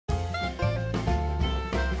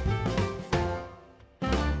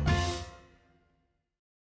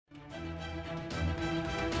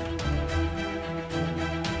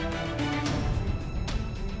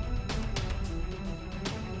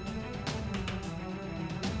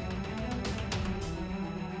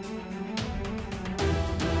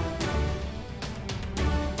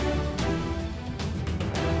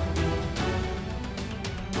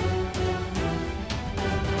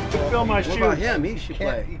feel my shoes. What about him? He should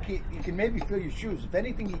play. You can maybe feel your shoes. If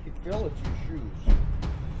anything, you can feel it's your shoes.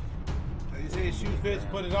 So you say his shoe fits,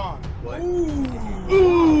 put it on. What? Ooh.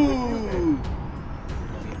 Ooh.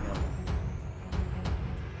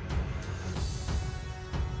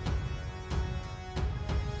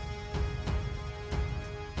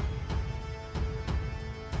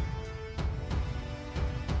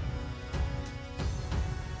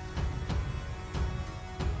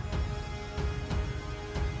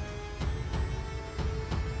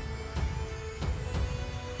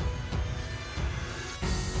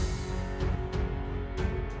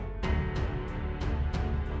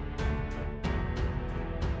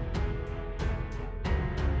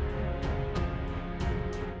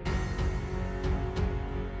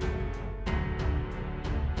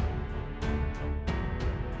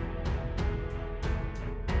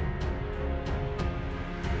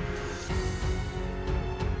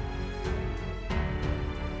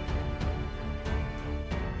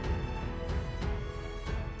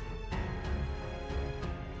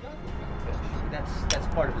 That's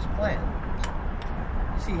part of his plan.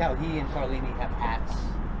 You see how he and Carlini have hats?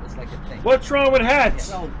 It's like a thing. What's wrong with hats?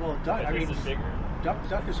 Yeah, well, duck. I mean,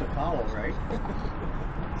 duck is a fowl, right?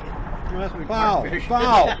 Foul!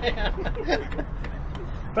 Foul!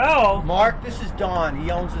 Foul? Mark, this is Don. He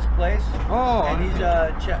owns this place. Oh. And he's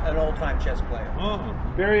an old-time chess player. Oh,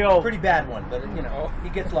 very old. Pretty bad one, but you know, he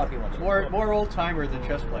gets lucky once. More old-timer than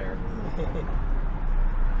chess player.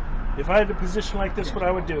 If I had a position like this, what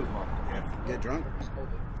I would do? Get drunk.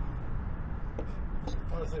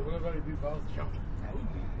 Honestly, what about you do balls jump?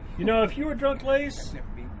 You know, if you were drunk, Lace, Never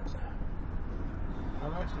beaten him. How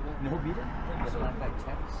much? No beater? Not like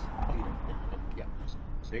checks. Yeah.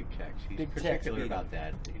 Big checks. He's Big checks, particular beat about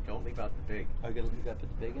that. You don't leave out the big. Oh, you got to put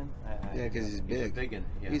the big in? Yeah, because he's big. Big in.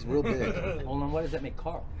 Yeah. He's real big. Hold on, what does that make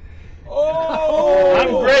Carl? Oh! I'm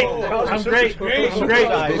great. I'm great. I'm great.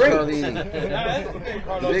 Big Carlini.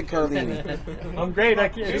 Big Carlini. I'm great.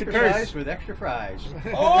 It's a curse. With extra fries.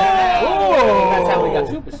 Oh! That's how we got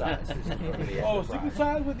supersized. Oh,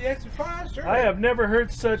 supersized with the extra fries? Sure. I have never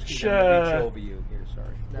heard such. Reach over you here,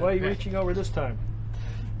 sorry. Why are you reaching over this time?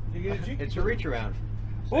 You get a G? It's a reach around.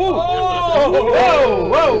 Ooh! Whoa!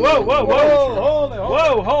 Whoa! Whoa! Whoa! Whoa! Hold it.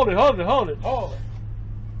 Whoa! Hold it! Hold it! Hold it! Hold it.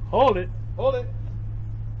 Hold it! Hold it.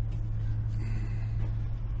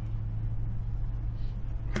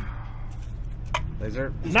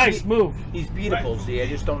 Laser. Nice move. He's beatable, Z. I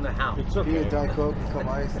just don't know how. It's Give me okay. a Diet Coke, a cup of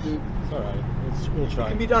ice, dude. It's alright. We'll It try.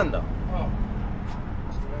 can be done, though. Oh.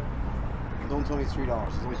 Don't tell me it's $3.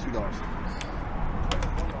 It's only $2.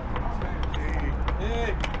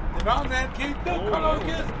 Hey, the mountain man came through. Come on,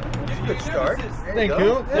 kids. Good start. Thank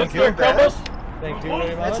you. Thank you. Crumbles. Thank you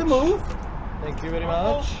very much. That's a move. Thank you very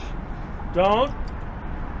much. Don't.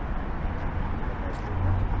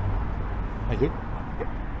 I do.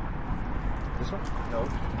 This one? No.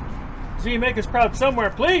 Z, make us proud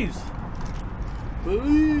somewhere, please.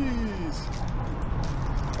 Please.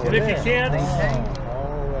 And if you can't,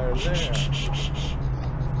 Over there.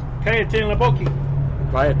 Kayatin Laboki.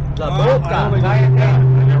 Quiet. La Boca.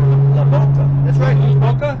 La Boca. That's right.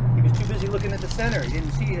 Boca? He was too busy looking at the center. He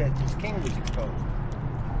didn't see that his king was exposed.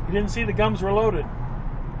 You didn't see the gums were loaded.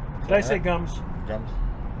 Did I say gums? Gums.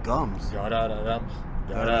 Gums. Gums.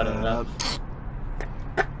 Gums.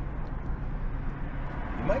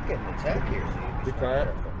 You might get an attack here, Z. Be quiet.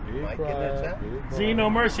 You Be might get an attack. quiet. Z, no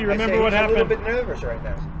mercy. I Remember say what he's a little happened? bit nervous right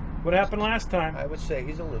now. What happened last time? I would say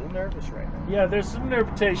he's a little nervous right now. Yeah, there's some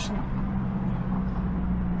nervitation.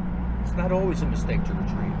 It's not always a mistake to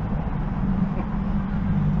retreat.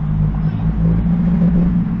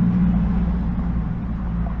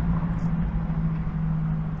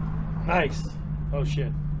 Nice. Oh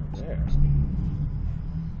shit. There.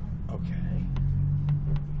 Okay.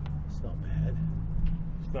 It's not bad.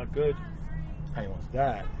 It's not good. I wants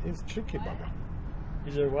that. He's a tricky bugger.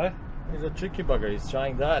 Is there what? He's a tricky bugger. He's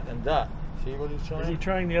trying that and that. See what he's Is he trying?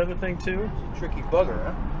 trying the other thing too? He's a tricky bugger,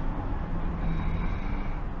 huh?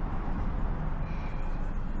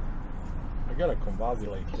 I gotta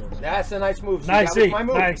combobulate here. That's a nice move. See, Nice, that was Z. my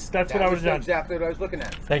move. Nice. That's what I would've done. Exactly what I was looking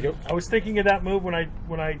at. Thank you. I was thinking of that move when I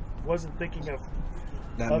wasn't thinking of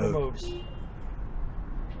That other move. moves.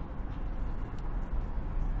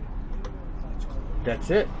 That's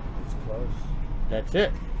it. It's close. That's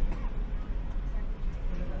it.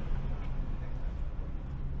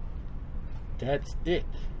 That's it.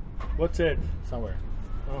 What's it? Somewhere.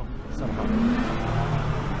 Oh. Somehow.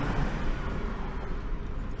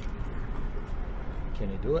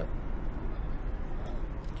 Can you do it?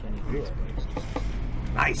 Can you do it?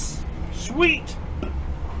 Nice. Sweet.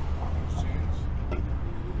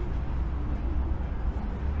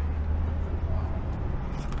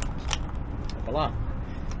 Voila.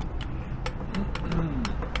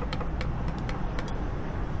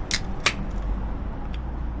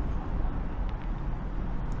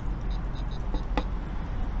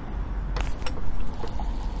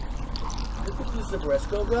 Look at this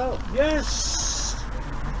Zabrisco go. Yes!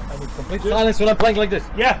 I need complete silence when I'm playing like this.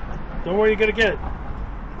 Yeah. Don't worry, you're gonna get it.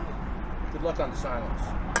 Good luck on the silence.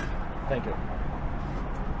 Thank you.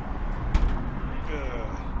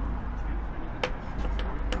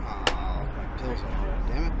 Pills are hard,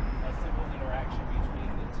 damn it. A simple interaction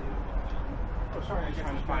between the two. Oh, sorry, I was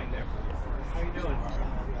trying to find there. How you doing?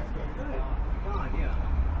 Good. Fine, yeah.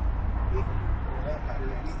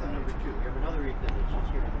 Ethan number 2. We have another Ethan that's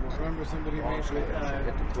just here in the morning. Remember somebody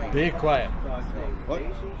mentioned Be quiet, What?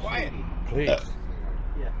 Quiet. please.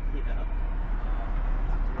 Yeah.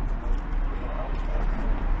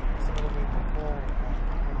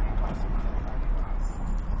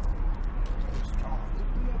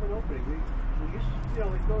 We have an opening. We used to,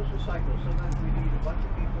 it goes in cycles. Sometimes we need a bunch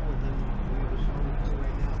of people, and then we have a song or two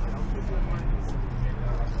right now. I don't think we're going to.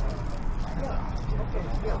 Yeah. Okay.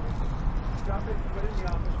 Yeah. Drop it. Put it in the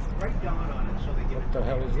office. Write Don on it so they get it. What the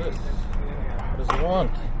hell is this? What does he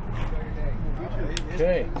want?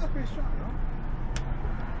 Okay.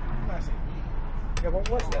 Yeah, what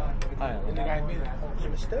was that? I don't know. It was a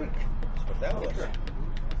mistake. That's what that was.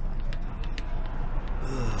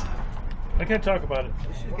 I can't talk about it.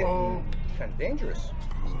 This is getting kind of dangerous.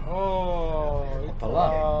 Oh,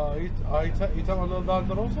 Voila. you talking about little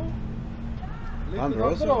Ponderoso?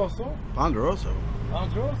 Ponderoso? Ponderoso.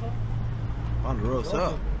 Ponderoso.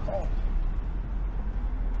 Ponderoso.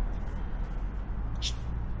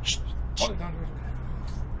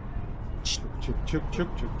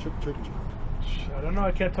 I don't know,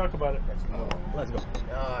 I can't talk about it. Let's go.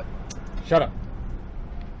 Uh, Shut up.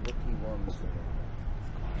 Rookie ones.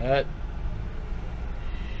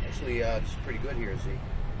 Actually, it's pretty good here, Z.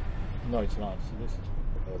 No, it's not. See this?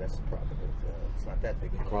 Oh, that's the problem. It's not that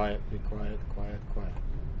big. Be quiet, be quiet, quiet, quiet.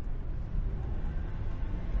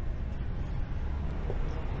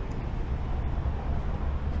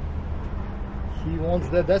 He wants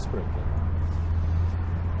that desperate.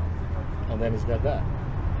 And then he's got that.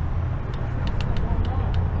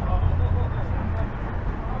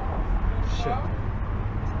 Shit.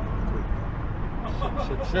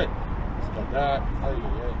 Shit. He's got that.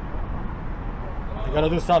 You gotta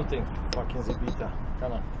do something. Fucking Zabita.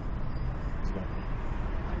 Come on. Let's go.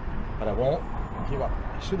 But I won't give up.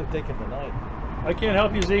 I should have taken the knight. I can't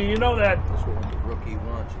help you, Z. You know that. That's what the rookie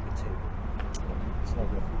wants. You can take. It's not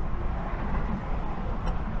good.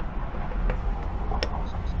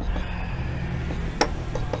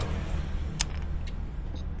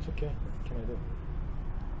 It's okay. What can I do?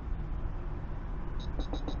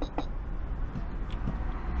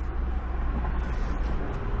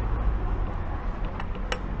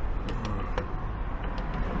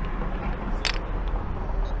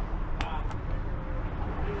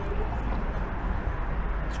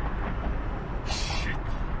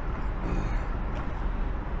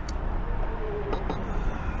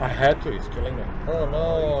 I had to. He's killing me. Oh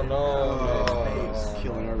no! He's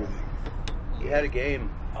killing everything. He had a game.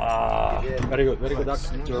 Very good, Doc.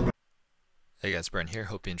 Hey guys, Brian here.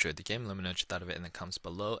 Hope you enjoyed the game. Let me know what you thought of it in the comments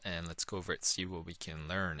below, and let's go over it, see what we can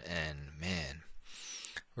learn. And man,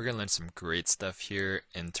 we're gonna learn some great stuff here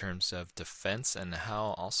in terms of defense and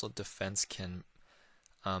how also defense can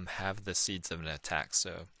have the seeds of an attack.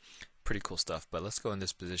 So pretty cool stuff. But let's go in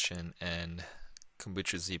this position, and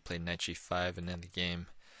Kombucha Z played knight g5, and in the game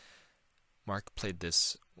Mark played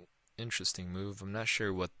this interesting move. I'm not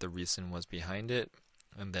sure what the reason was behind it,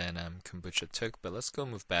 and then Kombucha took. But let's go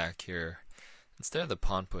move back here. Instead of the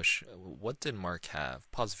pawn push, what did Mark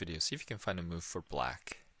have? Pause the video, see if you can find a move for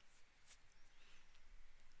black.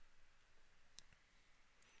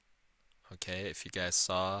 Okay, if you guys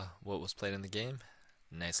saw what was played in the game,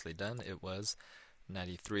 nicely done. It was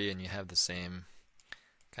 93, and you have the same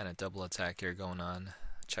kind of double attack here going on.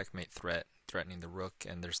 Checkmate threat, threatening the rook,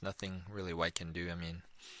 and there's nothing really white can do. I mean,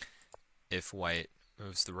 if white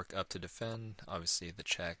moves the rook up to defend, obviously the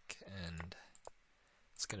check, and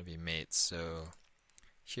it's going to be mate. So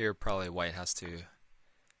here probably white has to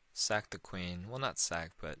sack the queen. Well, not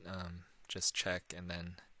sack, but just check, and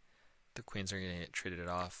then the queens are going to get traded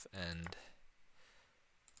off, and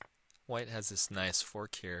white has this nice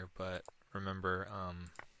fork here, but remember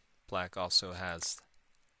black also has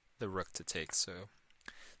the rook to take, so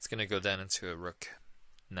it's going to go down into a rook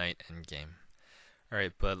knight endgame.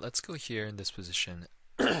 Alright, but let's go here in this position.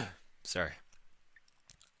 Sorry.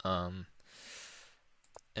 And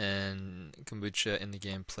Kombucha in the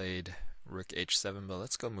game played rook h7, but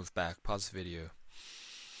let's go move back, pause the video.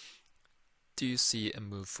 do you see a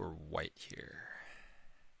move for white here?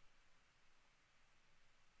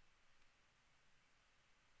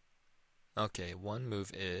 Okay, one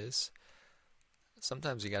move is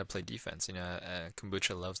sometimes you gotta play defense. You know,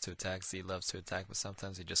 Kombucha loves to attack, Z loves to attack, but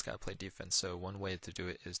sometimes you just gotta play defense. So one way to do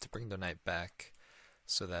it is to bring the knight back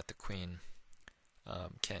so that the queen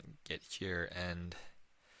can't get here. And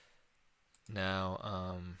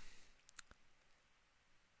now,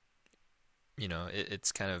 you know,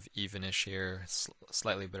 it's kind of evenish here,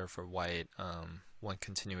 slightly better for white. One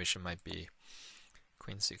continuation might be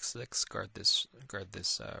queen c6, guard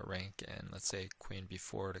this rank, and let's say queen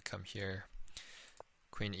b4 to come here.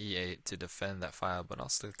 Queen e8 to defend that file, but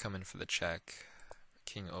also come in for the check.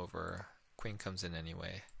 King over, queen comes in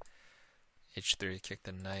anyway. h3, kick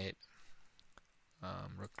the knight.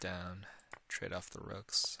 Rook down, trade off the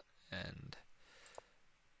rooks, and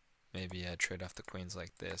maybe trade off the queens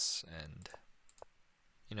like this. And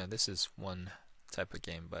you know, this is one type of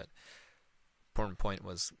game, but important point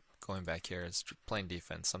was going back here is playing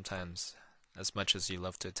defense. Sometimes, as much as you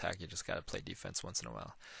love to attack, you just gotta play defense once in a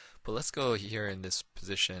while. But let's go here in this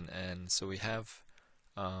position, and so we have,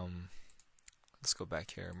 let's go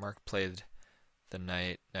back here. Mark played the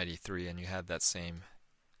knight, knight e3, and you had that same,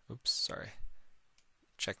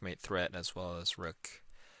 checkmate threat as well as rook.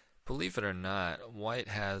 Believe it or not, white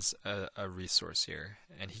has a resource here,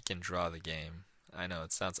 and he can draw the game. I know,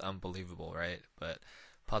 it sounds unbelievable, right? But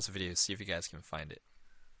pause the video, see if you guys can find it.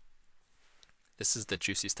 This is the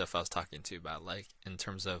juicy stuff I was talking to you about, like in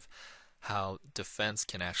terms of how defense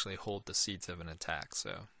can actually hold the seeds of an attack.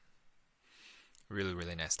 So really,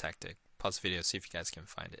 really nice tactic. Pause the video, see if you guys can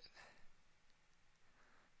find it.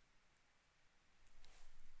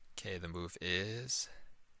 Okay, the move is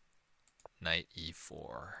knight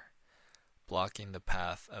e4, blocking the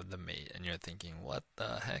path of the mate. And you're thinking, what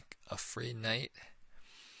the heck, a free knight?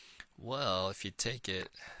 Well, if you take it,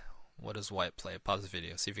 what does white play? Pause the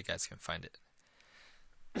video, see if you guys can find it.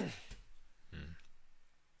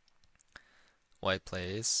 White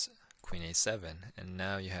plays queen a7, and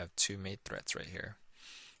now you have two mate threats right here.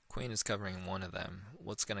 Queen is covering one of them.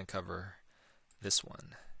 What's going to cover this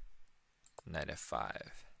one? Knight f5.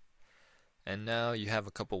 And now you have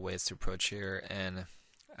a couple ways to approach here, and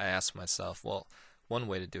I asked myself, well, one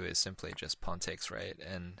way to do it is simply just pawn takes, right?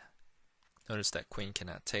 And notice that queen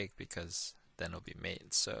cannot take because then it'll be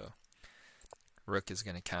mate. So rook is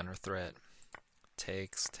going to counter threat.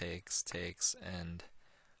 Takes, takes, takes, and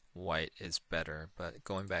white is better. But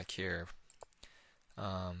going back here,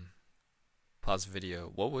 pause the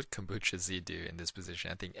video. What would Kombucha Z do in this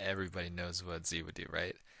position? I think everybody knows what Z would do,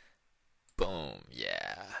 right? Boom,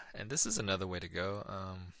 yeah. And this is another way to go.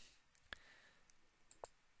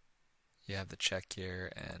 You have the check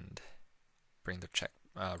here and bring the check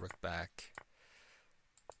rook back,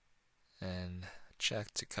 and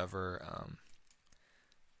check to cover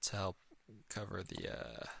to help cover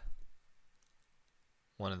the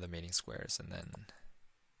one of the mating squares, and then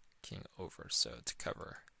king over, so to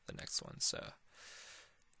cover the next one. So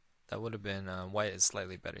that would have been white is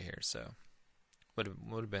slightly better here, so would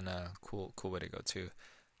have been a cool way to go too.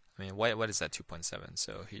 I mean, white is at 2.7,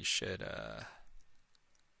 so he should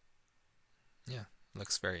yeah,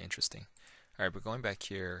 looks very interesting. Alright, but going back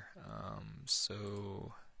here,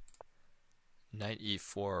 so knight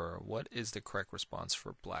e4, what is the correct response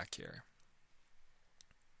for black here?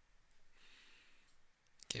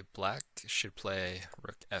 Okay, black should play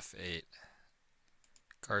rook f8,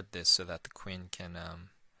 guard this so that the queen can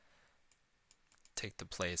take the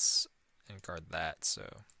place and guard that. So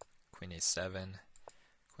queen a7,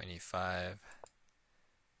 queen e5,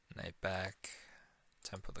 knight back,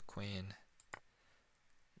 tempo the queen,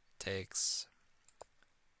 takes,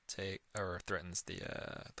 or threatens the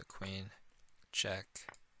queen, check,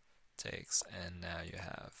 takes, and now you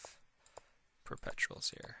have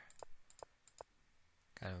perpetuals here.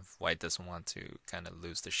 Kind of white doesn't want to kind of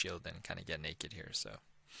lose the shield and kind of get naked here. So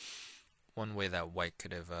one way that white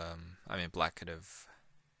could have, I mean black could have,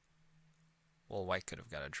 well, white could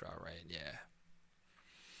have got a draw, right? Yeah.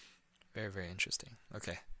 Very, very interesting.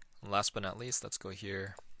 Okay, last but not least, let's go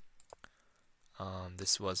here.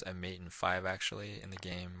 This was a mate in 5 actually in the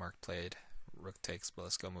game. Mark played rook takes, but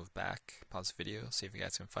let's go move back. Pause the video, see if you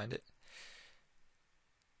guys can find it.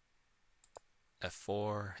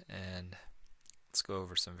 f4, and let's go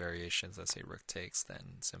over some variations. Let's say rook takes,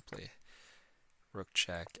 then simply rook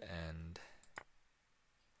check, and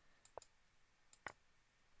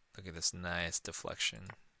look at this nice deflection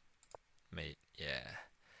mate. Yeah.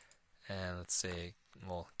 And let's say,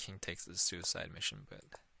 well, king takes the suicide mission, but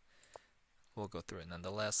we'll go through it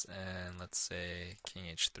nonetheless. And let's say king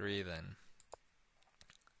h3, then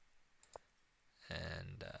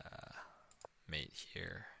mate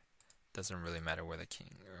here. Doesn't really matter where the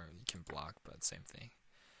king, or you can block, but same thing.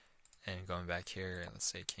 And going back here, let's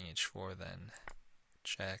say king h4, then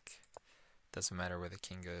check. Doesn't matter where the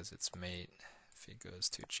king goes, it's mate. If it goes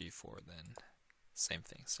to g4, then same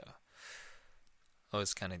thing. So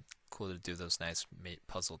always kind of cool to do those nice mate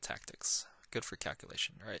puzzle tactics. Good for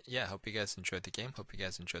calculation. Alright, yeah, hope you guys enjoyed the game. Hope you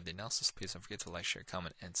guys enjoyed the analysis. Please don't forget to like, share,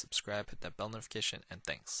 comment, and subscribe. Hit that bell notification, and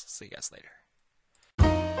thanks. See you guys later.